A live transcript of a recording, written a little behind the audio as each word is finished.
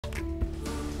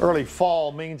Early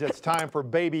fall means it's time for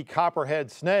baby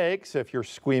copperhead snakes. If you're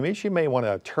squeamish, you may want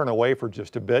to turn away for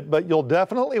just a bit, but you'll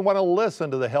definitely want to listen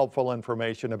to the helpful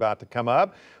information about to come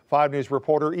up. 5 News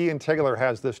reporter Ian Taylor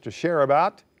has this to share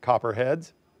about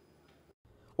copperheads.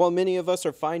 While many of us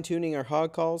are fine-tuning our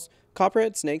hog calls,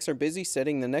 copperhead snakes are busy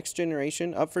setting the next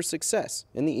generation up for success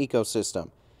in the ecosystem.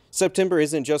 September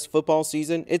isn't just football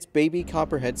season, it's baby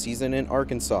copperhead season in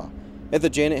Arkansas. At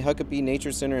the Janet Huckabee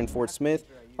Nature Center in Fort Smith,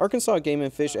 Arkansas game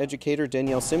and fish educator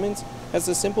Danielle Simmons has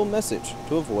a simple message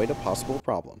to avoid a possible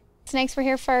problem. Snakes were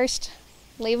here first.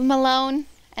 Leave them alone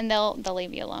and they'll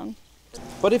leave you alone.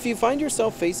 But if you find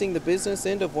yourself facing the business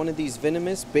end of one of these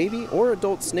venomous baby or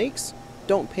adult snakes,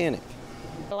 don't panic.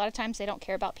 A lot of times they don't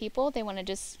care about people. They want to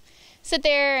just sit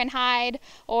there and hide,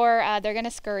 or they're going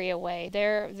to scurry away.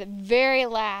 The very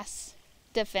last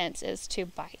defense is to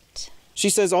bite. She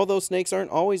says although snakes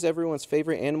aren't always everyone's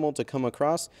favorite animal to come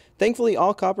across, thankfully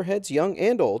all copperheads, young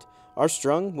and old, are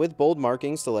strung with bold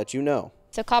markings to let you know.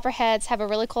 So copperheads have a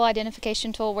really cool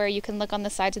identification tool where you can look on the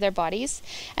sides of their bodies,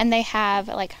 and they have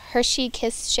like Hershey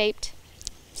kiss-shaped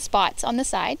spots on the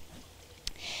side.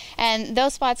 And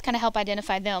those spots kind of help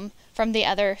identify them from the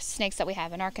other snakes that we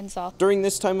have in Arkansas. During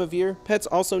this time of year, pets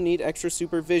also need extra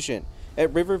supervision.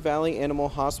 At River Valley Animal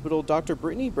Hospital, Dr.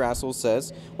 Brittany Brassel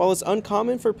says, while it's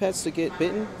uncommon for pets to get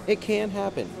bitten, it can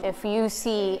happen. If you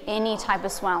see any type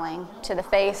of swelling to the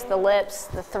face, the lips,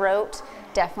 the throat,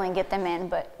 definitely get them in,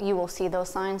 but you will see those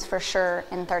signs for sure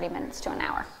in 30 minutes to an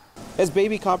hour. As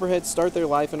baby copperheads start their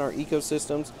life in our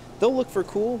ecosystems, they'll look for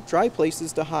cool, dry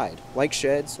places to hide, like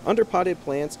sheds, under potted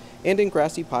plants, and in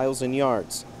grassy piles in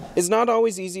yards. It's not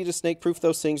always easy to snake-proof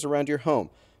those things around your home,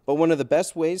 but one of the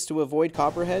best ways to avoid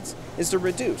copperheads is to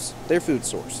reduce their food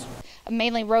source.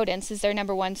 Mainly rodents is their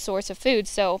 #1 source of food,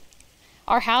 so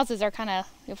our houses are kind of,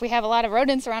 if we have a lot of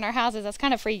rodents around our houses, that's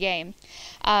kind of free game.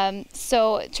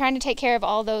 So trying to take care of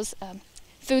all those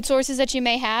food sources that you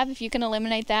may have, if you can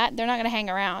eliminate that, they're not going to hang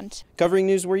around. Covering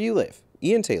news where you live,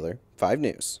 Ian Taylor, 5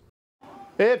 News.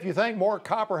 If you think more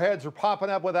copperheads are popping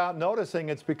up without noticing,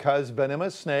 it's because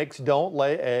venomous snakes don't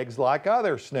lay eggs like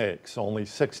other snakes. Only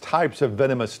 6 types of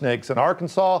venomous snakes in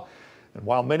Arkansas, and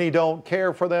while many don't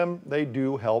care for them, they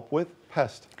do help with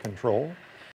pest control.